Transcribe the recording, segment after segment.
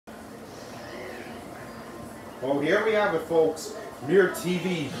Well, here we have it, folks.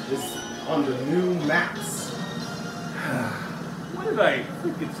 MeurerTV is on the new maps. Why did I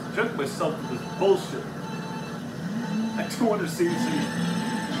freaking subject myself to this bullshit? I don't want to seriously.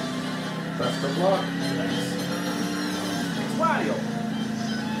 Best of luck. Thanks. It's Mario.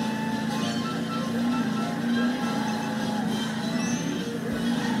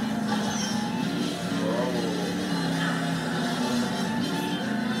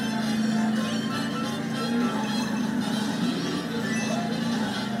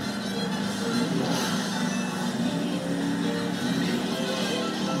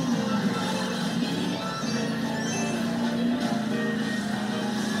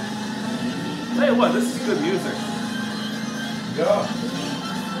 Tell you what, this is good music. Yeah.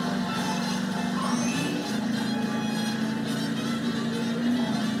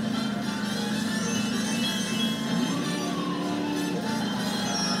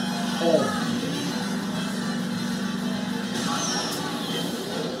 Oh.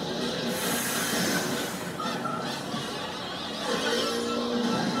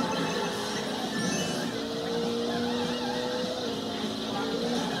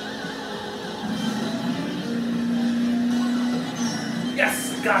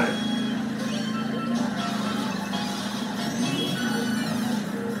 Yes, got it.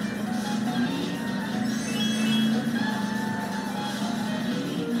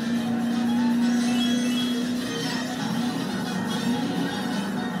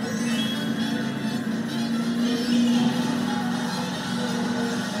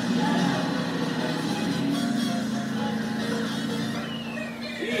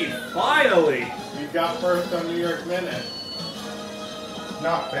 Gee, finally. You got first on New York Minute.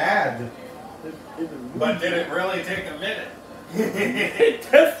 Not bad. But did it really take a minute? It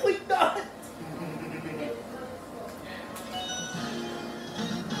definitely not.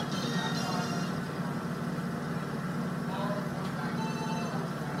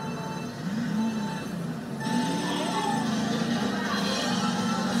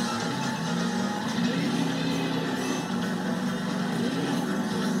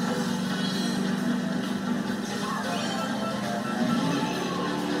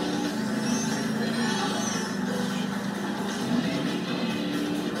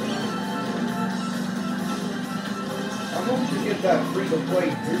 I'm hoping to get that free-to-play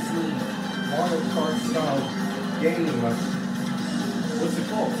Disney Mario Kart style game. What's it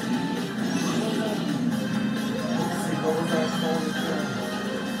called? Let's see, what was that called again?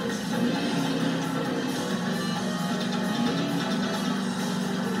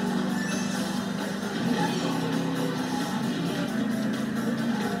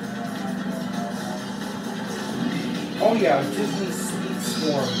 Oh yeah, Disney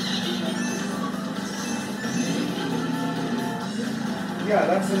Speedstorm. Yeah,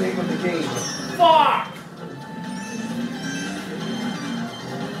 that's the name of the game. Fuck!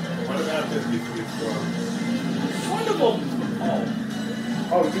 What about Disney Speedstorm? Son of a... Oh.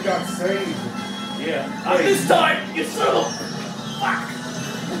 Oh, you got saved. Yeah. Not this time, you son of a... Fuck!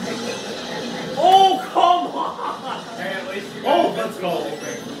 Oh, come on! Hey, at least you Oh, let's go.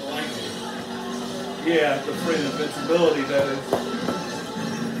 from the lightning. Yeah, the free invincibility, that is.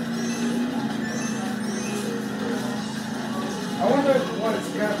 I wonder what it's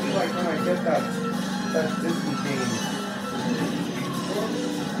gonna be like when I get that Disney game.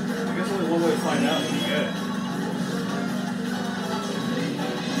 I guess only one way to find out when you get it.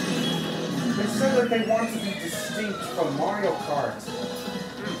 They said that they want to be distinct from Mario Kart.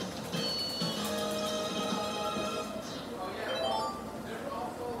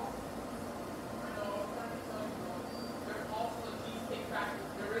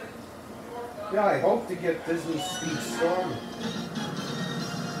 Yeah, I hope to get Disney Speedstorm.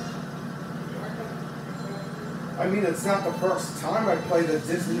 I mean, it's not the first time I played a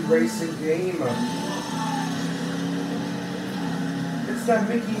Disney racing game. It's that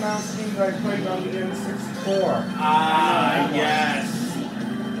Mickey Mouse game that I played on the N64. Ah, yes.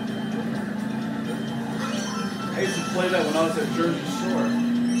 I used to play that when I was at Jersey Shore.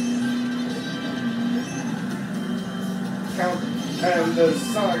 Count and the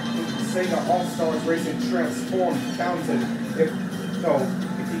Sega All-Stars Racing Transformed counted if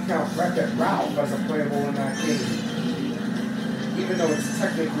you count Wreck-It Ralph as a playable in that game. Even though it's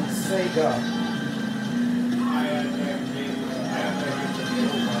technically Sega.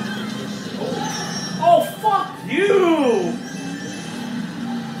 Oh, fuck you!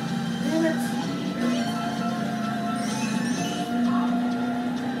 Damn it.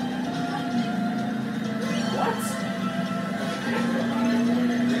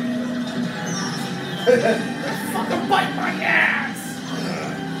 Fucking bite my ass!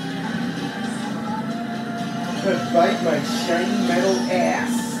 Bite my shiny metal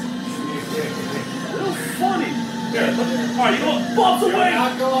ass. Real funny. Alright, you know what? Bob's away!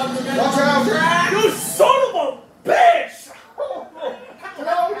 Not go on the middle Watch out! track. You son of a bitch!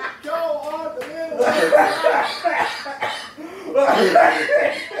 Don't go on the middle track.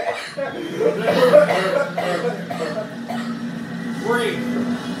 Great.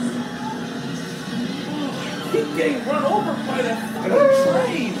 Keep getting run over by that fucking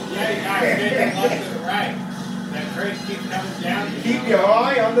train. Yeah, you guys getting left to the right. That train keeps coming down. Keep your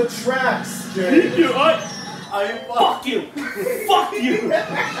eye on the tracks, Keep James. your eye. Fuck you! Fuck you!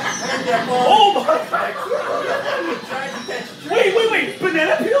 Oh my god! Wait!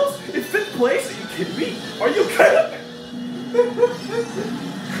 Banana peels in 5th place? Are you kidding me? Are you kidding me?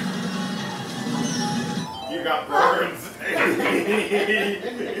 You got burns.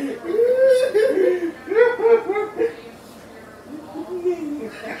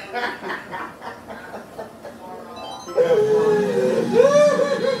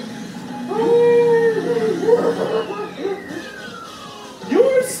 You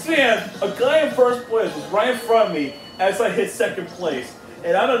understand? A guy in 1st place was right in front of me as I hit 2nd place.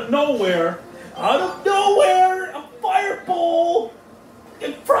 And out of nowhere, a fireball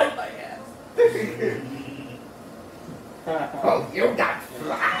and fried my ass. Oh, you got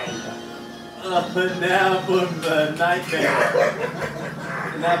fried. Now for the nightmare.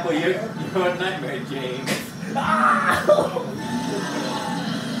 Now for your nightmare, James. Ow!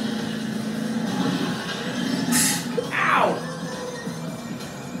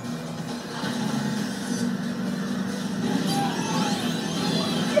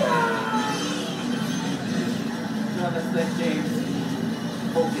 No, that's not James.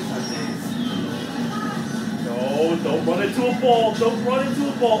 Focus on this. No, don't run into a ball. Don't run into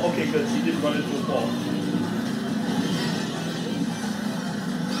a ball. Okay, good. You did run into a ball.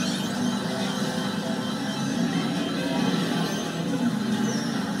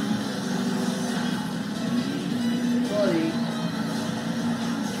 Sorry.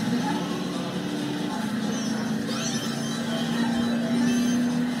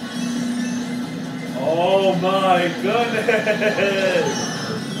 Oh my goodness!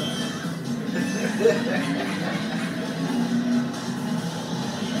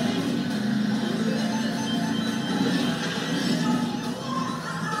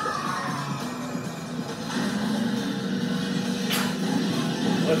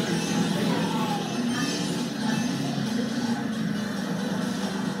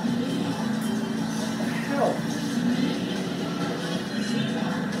 Hell.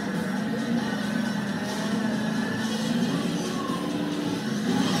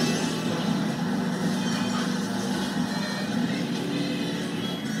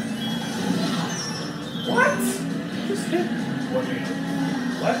 What? Just hit.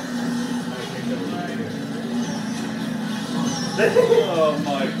 What? Oh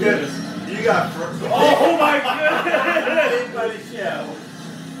my goodness. You got first. Oh my goodness! Everybody shout.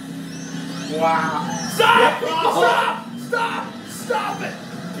 Wow. Stop! Stop it!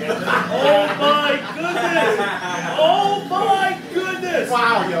 Oh my goodness! Oh my goodness!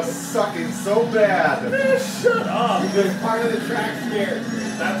 Wow, you're sucking so bad. Man, shut up! Because part of the track scares me.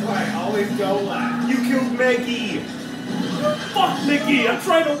 That's why I always go left. You killed Maggie. Fuck Mickey! I'm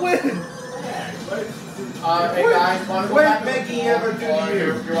trying to win! Hey guys, want to go When back to the Maggie pool? ever do Or to you?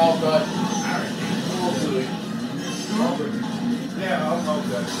 You're all good. All good. Yeah, I'm all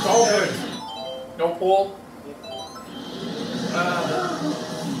good. All good. No pool?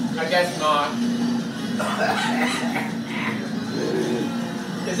 I guess not.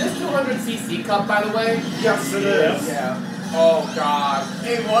 Is this 200cc cup, by the way? Yes, it is. Yeah. Oh god.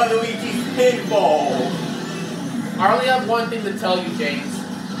 Hey, Waluigi's pinball. I only have one thing to tell you, James.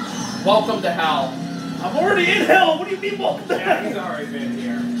 Welcome to hell. I'm already in hell! What do you mean, welcome to Yeah, he's hell? already been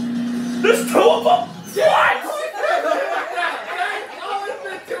here. There's 2 of them!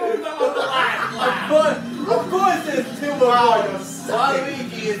 What? Of course there's 2 of them.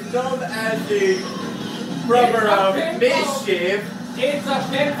 Waluigi is known as the brother of mischief. It's a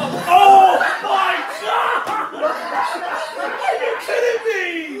pinball. Oh my god! Are you kidding me?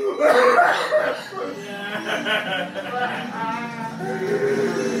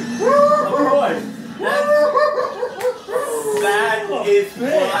 Of course.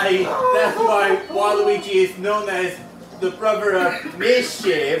 That's why Waluigi is known as the brother of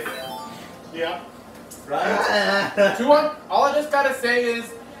mischief. Yeah. Right? All I just gotta say is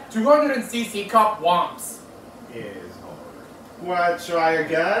 200cc cup womps. Is hard. Wanna try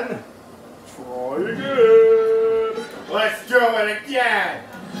again? Try again! Let's do it again.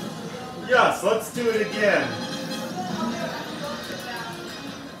 Yes, let's do it again.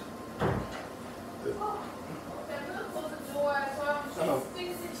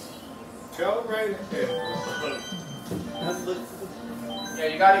 mine. Yeah,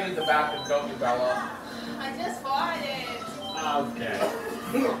 you gotta use the bathroom, don't you, Bella? I just farted. Okay.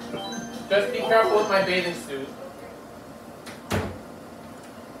 Just be careful with my bathing suit.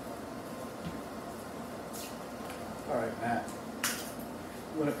 Alright, Matt.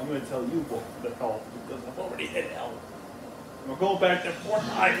 I'm going to tell you what the hell, because I've already hit hell. We're going back to Fort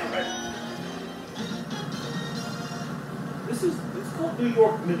Island. It's called New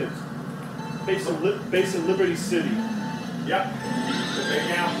York Minute. Based in Liberty City. Yep. The Big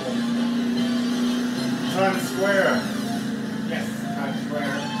Apple. Times Square. Yes, Times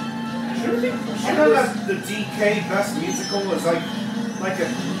Square. I know that the DK Best Musical is like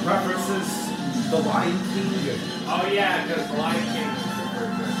it references The Lion King. Oh yeah, because the Lion King.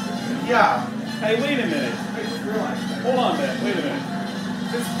 Yeah. Hey, wait a minute. I just realized that. Hold on a minute. Wait a minute.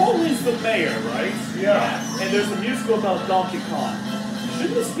 Since Pauline's the mayor, right? Yeah. And there's a musical about Donkey Kong.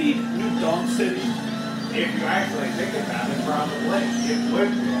 Shouldn't this be New Donk City? If you actually think about it, probably it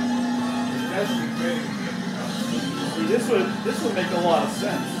would be. That's the thing. See, this would make a lot of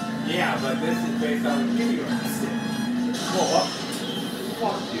sense. Yeah, but this is based on New York City. Well,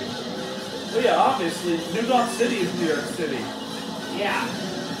 fuck you. Well, yeah, obviously, New Donk City is New York City. Yeah.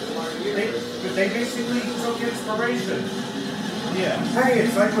 They basically took inspiration. Yeah. Hey,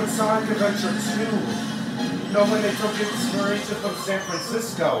 it's like with Sonic Adventure 2. You know, when they took inspiration from San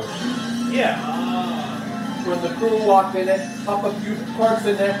Francisco. Yeah. When the crew walked in it, pop a few corks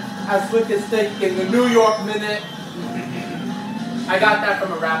in there, as slick as steak in the New York Minute. I got that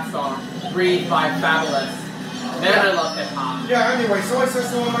from a rap song, Breathe by Fabulous. Man, I love hip hop. Yeah, anyway, so I says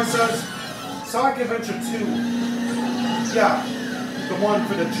to him, I says, Sonic Adventure 2. Yeah, the one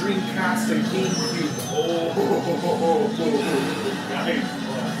for the Dreamcast and GameCube. Oh, nice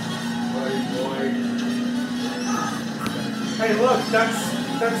boy. Hey, look,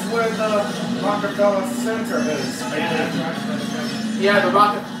 that's where the Rockefeller Center is. Yeah,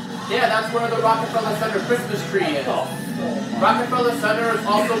 that's where the Rockefeller Center Christmas tree is. Rockefeller Center is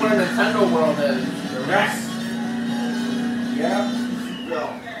also where Nintendo World is. Correct. Yeah.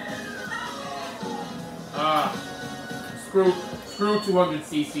 Screw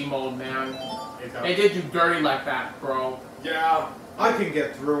 200cc mode, man. They did you dirty like that, bro. Yeah. I can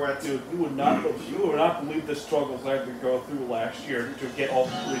get through it. Dude, you would not believe the struggles I had to go through last year to get all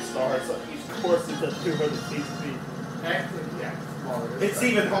 3 stars on each course at the 200cc. It's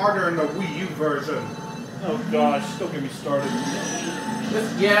even harder in the Wii U version. Oh gosh, don't get me started.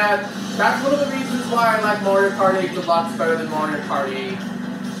 Yeah, that's one of the reasons why I like Mario Kart 8 Deluxe better than Mario Kart 8.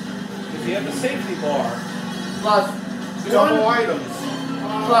 Because you have the safety bar. Plus, Double items.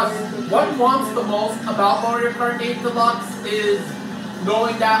 Plus, what wants the most about Mario Kart 8 Deluxe is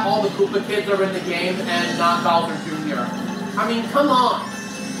knowing that all the Koopa kids are in the game and not Bowser Jr. I mean, come on.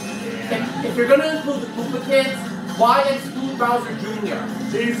 If you're gonna include the Koopa kids, why exclude Bowser Jr.?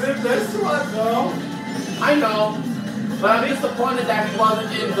 He's in this one, though. I know, but I'm disappointed that he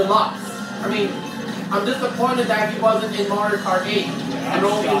wasn't in Deluxe. I mean, I'm disappointed that he wasn't in Mario Kart 8 and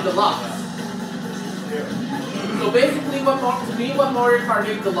only in Deluxe. So basically, to me, what Mario Kart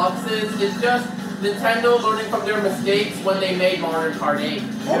 8 Deluxe is just Nintendo learning from their mistakes when they made Mario Kart 8.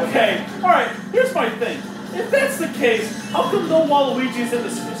 Okay, alright, here's my thing. If that's the case, how come no Waluigi's in the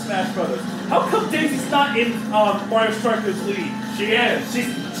Smash Brothers? How come Daisy's not in Mario Strikers League? She is.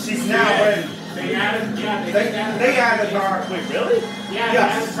 She's now in. They added, They added her. Wait, really? Yeah, Yes. they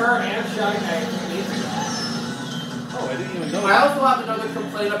added her and Shy Guy. Oh, I didn't even know I also have another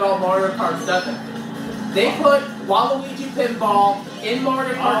complaint about Mario Kart 7. They put Waluigi Pinball in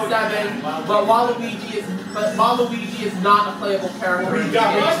Mario Kart 7, but Waluigi is not a playable character. He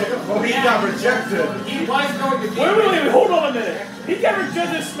got rejected. He was going to be. Wait, hold on a minute. He got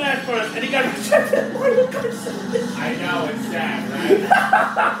rejected in Smash Bros. and he got rejected in Mario Kart 7. I know, it's sad, right?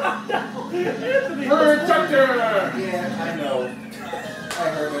 Anthony, Rejected! Yeah, I know. I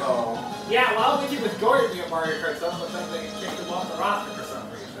heard it all. Yeah, Waluigi was going to be a Mario Kart 7, but then they kicked him off the roster for some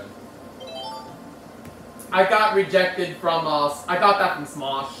reason. I got rejected from I got that from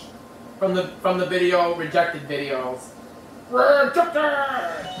Smosh. From the video, rejected videos. Rejected!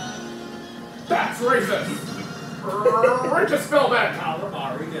 That's racist! Racist Spellman!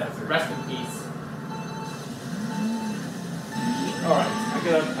 Rest in peace. Alright,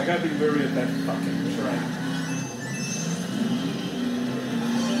 I gotta be wary of that fucking train.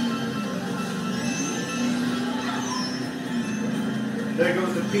 There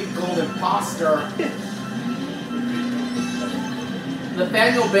goes the pink gold imposter.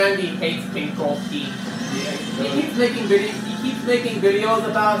 Nathaniel Bandy hates Pink Gold Peach. He keeps making videos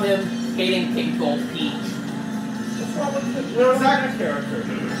about him hating Pink Gold Peach. What's wrong with the Exact character?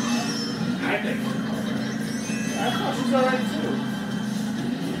 I think. I thought she was alright too.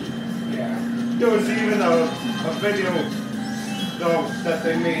 Yeah. There was even a video though that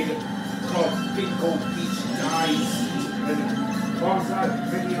they made called Pink Gold Beach Dies. And what was that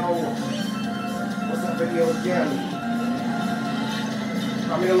video? What's that video again?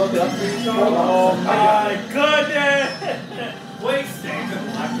 Want me to look it up for you, Sean? Oh my goodness! Place stands on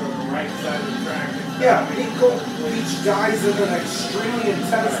the left or the right side of the track. Yeah, Pink Gold Beach Dies in an extremely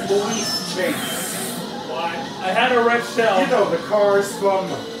intense police chase. What? I had a red shell. You know the cars from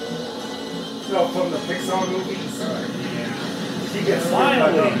the Pixar movies. Yeah. She gets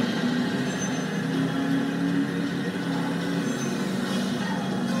Finally.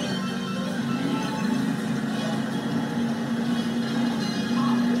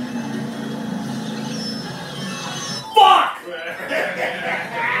 Fuck!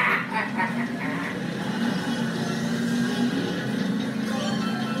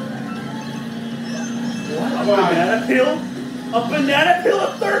 What? A banana peel? A banana peel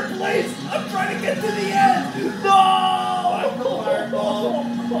in third place? I'm trying to get to the end! No!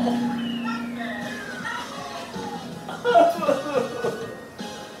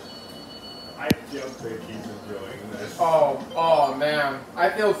 I don't think he's enjoying this. Oh man. I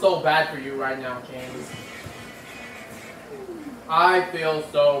feel so bad for you right now, James. I feel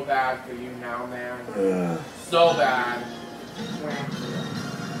so bad for you now, man. So bad.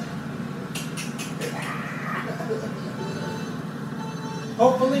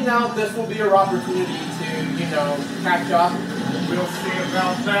 Hopefully now this will be your opportunity to, you know, catch up. We'll see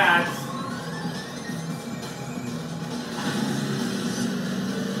about that.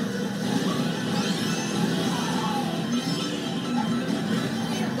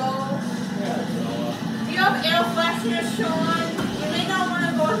 Here you go. Do you have air fresheners, Sean? You may not want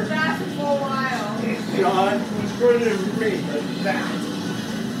to go to the bathroom for a while. John, who's going to read that?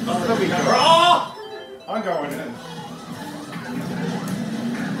 Let me go. I'm going in.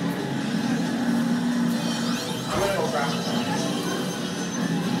 I'm gonna go grab some.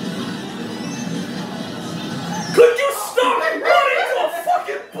 Could you stop running to a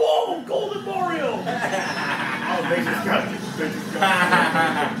fucking ball, Golden Mario? Oh, they just got it. They just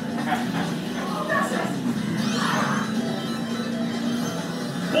got it.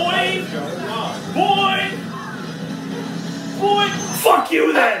 Boy! Boy! Boy! Fuck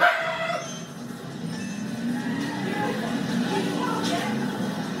you then!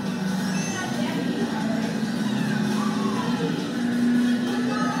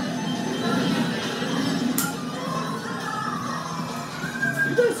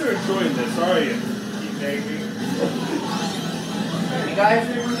 You guys are enjoying this, are you? Maybe. You guys?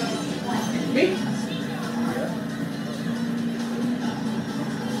 Me?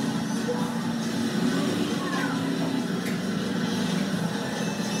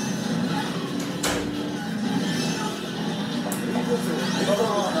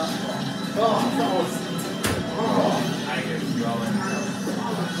 I can smell it.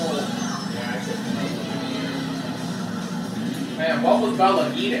 Yeah, I can smell it. Man, what was Bella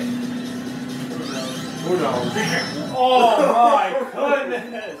eating? Who knows? Oh my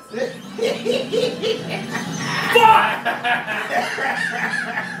goodness! Fuck!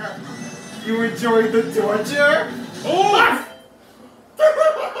 You enjoyed the torture? Oh!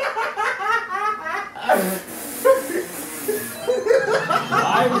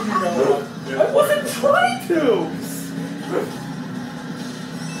 Why would you know what to do? I wasn't trying to!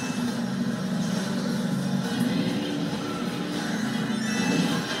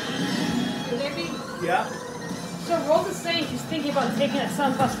 Maybe. Yeah? So Rose is saying she's thinking about taking a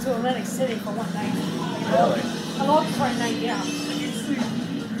sun bus to Atlantic City for one night. Really? A long Detroit night, yeah.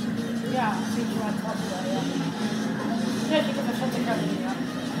 Yeah, I think you want to talk about it, yeah. Yeah, she gets a filter cover, yeah.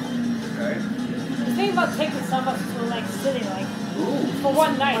 Okay. She's thinking about taking a sun bus to Atlantic City, like, for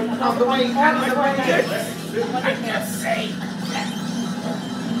one night. Out of the way, out of the way. I can't say.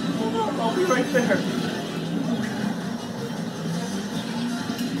 I'll be right there.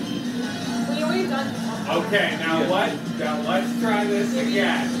 Well, you already done. Okay, now let's try this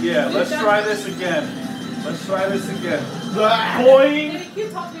again. Yeah, let's try this again. Let's try this again. Boing! Maybe you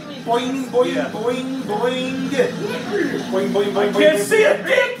talk to me when you Boing, boing, Yeah. boing, boing. Boing, boing, boing, I can't boing, see a boing.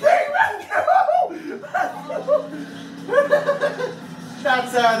 damn thing right now!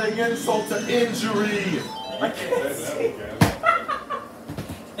 That's adding insult to injury. I can't see.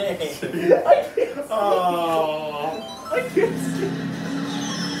 Oh. I can't see.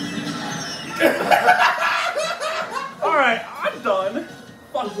 Alright, I'm done.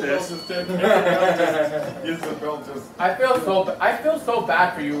 Fuck this. Isabel just. I feel so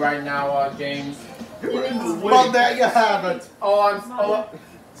bad for you right now, James. Well, there you have it. Oh, I'm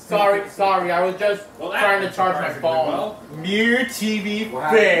Sorry, I was just trying to charge my phone. Well, MeurerTV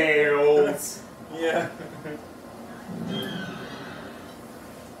Wow. fails. Yeah.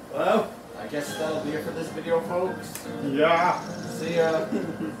 Well, I guess that'll be it for this video, folks. yeah. See ya.